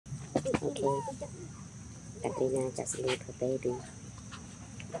Okay, Katrina just leave her baby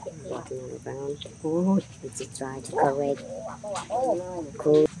walking around. Oh, and she tried to correct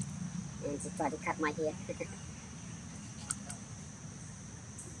cool, and she tried to cut my hair.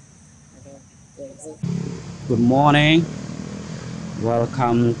 Good morning,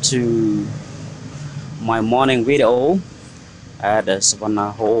 welcome to my morning video at the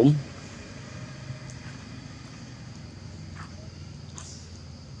Savannah home.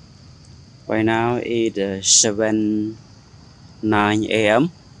 Right now it's 7:09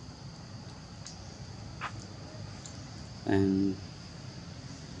 a.m. and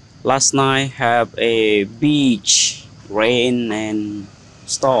last night have a beach rain and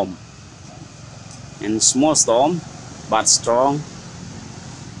storm, and small storm but strong.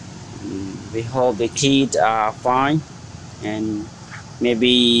 We hope the kids are fine and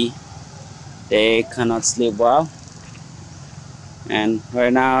maybe they cannot sleep well. And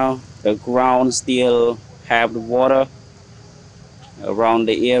right now the ground still have the water around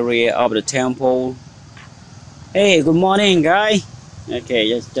the area of the temple. Hey, good morning, guy. Okay,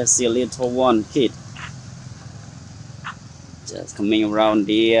 just see a little one kid just coming around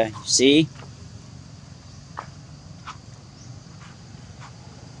there. You see,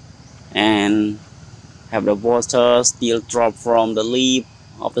 and have the water still drop from the leaf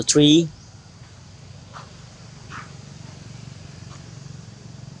of the tree.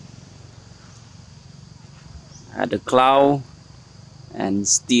 At the cloud and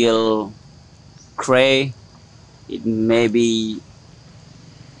still gray. It maybe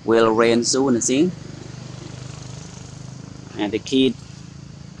will rain soon, I think. And the kid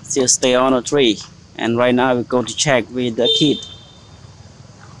still stay on the tree. And right now we go to check with the kid.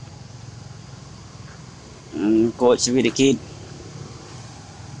 Coach with the kid.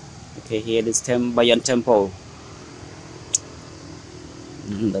 Okay, here is Bayan Temple.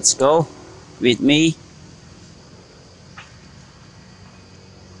 Let's go with me.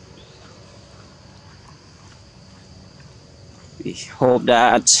 We hope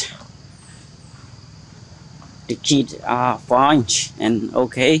that the kids are fine and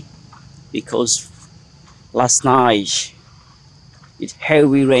okay, because last night it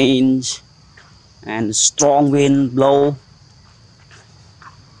heavy rain and strong wind blow.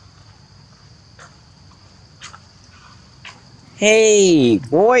 Hey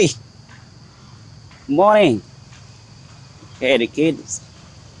boy, morning. Okay, the kids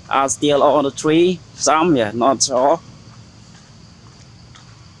are still on the tree. Some, yeah, not all.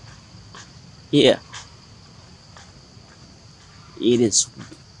 Here it is.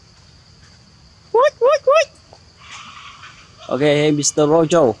 What? Okay, hey, Mr.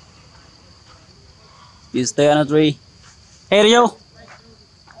 Rojo, you stay on the tree. Hey, Rojo.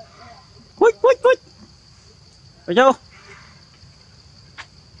 What? Rojo.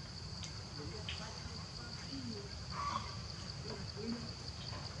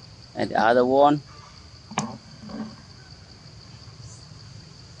 And the other one.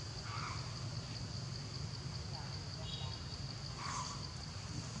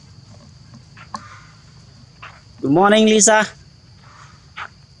 Good morning, Lisa.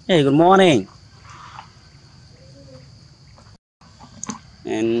 Hey, good morning.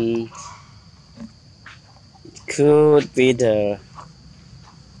 And it could be the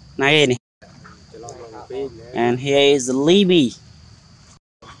night. And here is the Libby,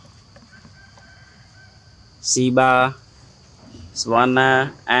 Siba,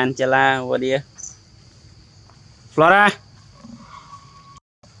 Savannah, Angela, what here? Flora.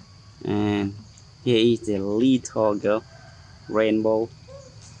 And here is the little girl, Rainbow.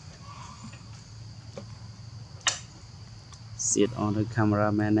 Sit on the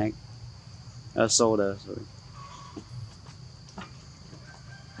cameraman neck. Shoulder, sorry.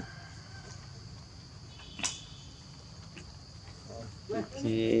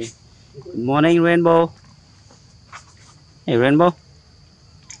 Okay. Good morning, Rainbow. Hey, Rainbow.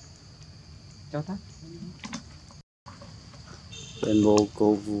 Rainbow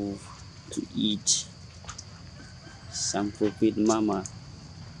go to eat some food with Mama.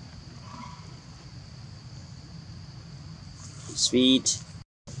 Sweet.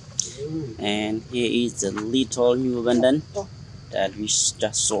 And here is the little new abandon that we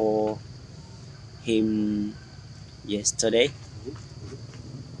just saw him yesterday.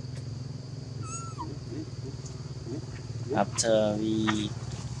 After we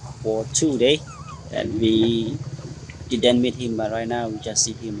for 2 days that we didn't meet him, but right now we just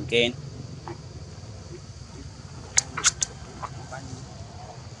see him again.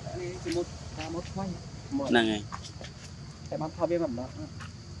 Này.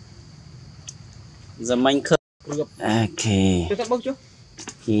 The main. Okay.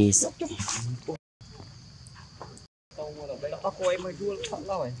 He's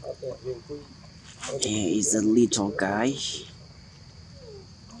Here is a little guy.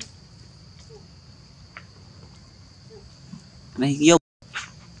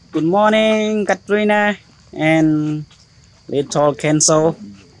 Good morning, Katrina and little Kenzo.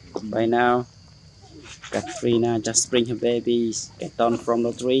 By now, Katrina just bring her babies get down from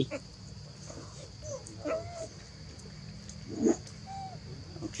the tree.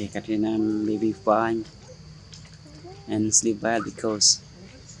 Okay, Katrina may be fine and sleep bad because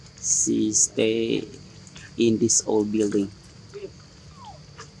she stay in this old building.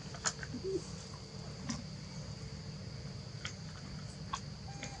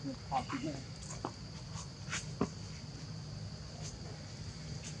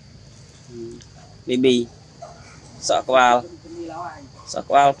 Baby, sợ qual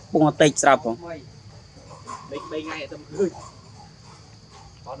pung tịch sập không?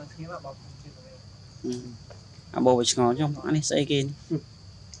 Bố bị ngó trong anh ấy say again.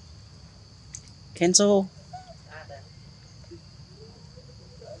 Cancel.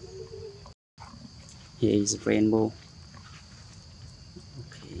 Here is a rainbow.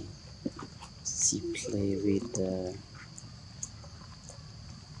 Okay, she play with the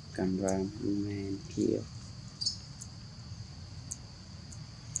cameraman here.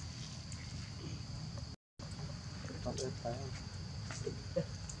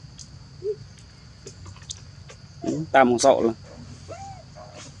 Ta một sọ luôn.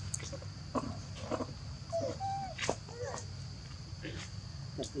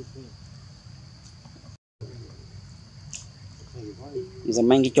 Giờ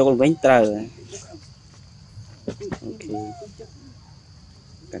mang cái chỗ bánh tờ. Okay.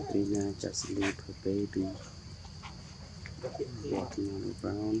 Katrina just leave her baby walking on the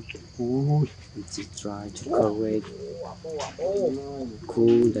ground. And she tried to correct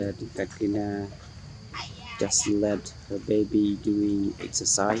cool that Katrina just let her baby doing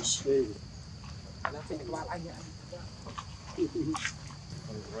exercise.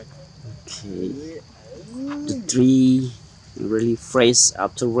 Okay, the tree really fresh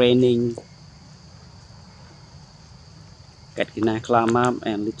after raining. Katrina climb up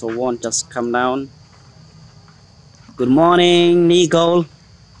and little one just come down. Good morning, Nicole.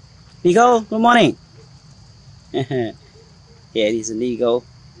 Nicole, good morning. Here is Nicole.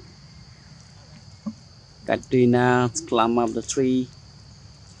 Katrina climb up the tree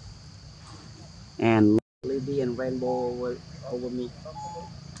and Libby and Rainbow over me.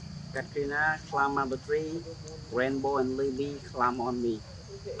 Katrina climb up the tree, Rainbow and Libby climb on me.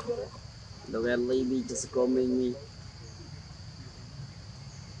 Look at Libby just combing me.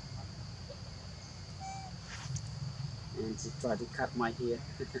 And she tried to cut my hair.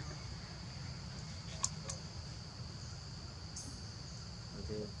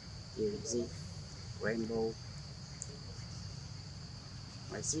 Okay, here you see Rainbow,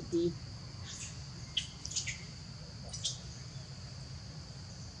 my city.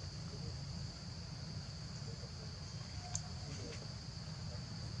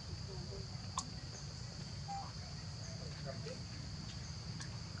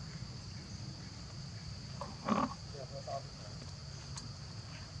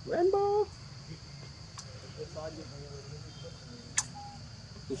 Rainbow.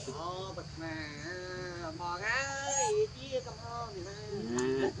 Bật mà mòn ơi, chia cầm hôn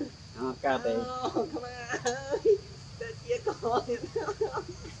nè. Ca tệ. Come ơi, chia con nè.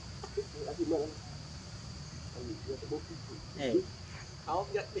 Hey. Không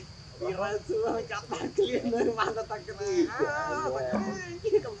giật đi. Đi ra xưa chặt tạc liền nơi mà ta tạc nè.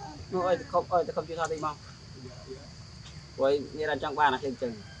 Chia cầm hôn. Ôi, không chưa sao đi mau. Rồi, nghe ra trong ba là thêm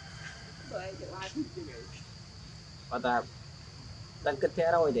chừng. Và ta đang kết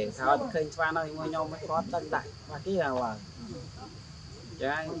thế rồi để sao khơi pha nó ngồi nhau mới có tăng đại và cái nào à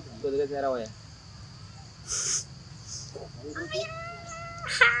trái tôi kết thế rồi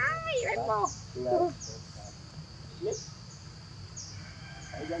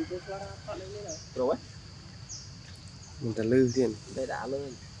rồi mình ta lư tiền đây đã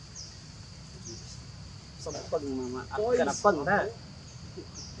lên xong phân mà cái là phân thế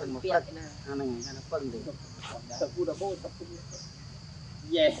phân một phân anh này cái là phân thì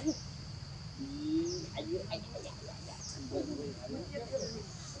Yeah.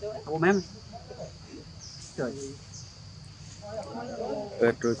 Ô mém trời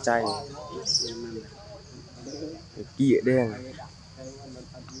ớt rồi chay kia đen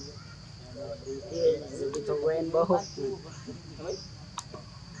little rainbow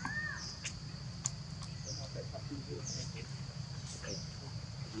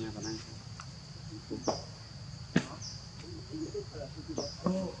nha bạn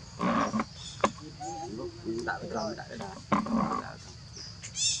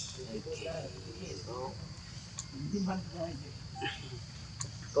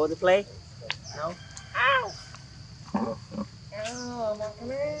Go to play. No.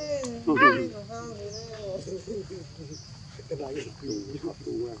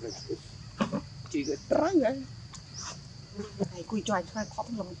 Chỉ có trái vậy. Thầy cùi cho anh khó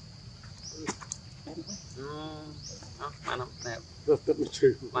lòng. Mana nè, rất rất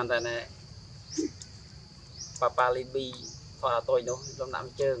trừ mana nè. Papa Libby, phá tôi đâu, trong nằm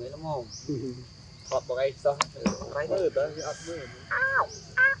chơi người lắm không? Họp một ngày sao? Cái mưa tới cái ớt mưa.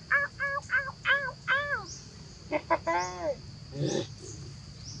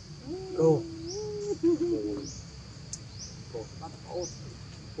 cô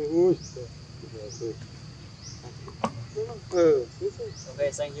ui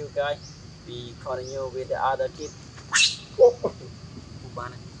Okay, thank you guys. We continue with the other kid.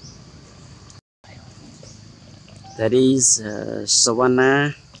 That is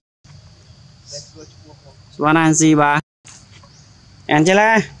Savannah. Savannah and Ziba.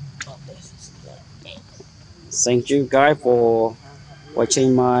 Angela. Thank you guys for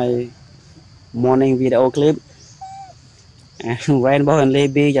watching my morning video clip. And Rainbow and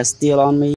Libby just still on me.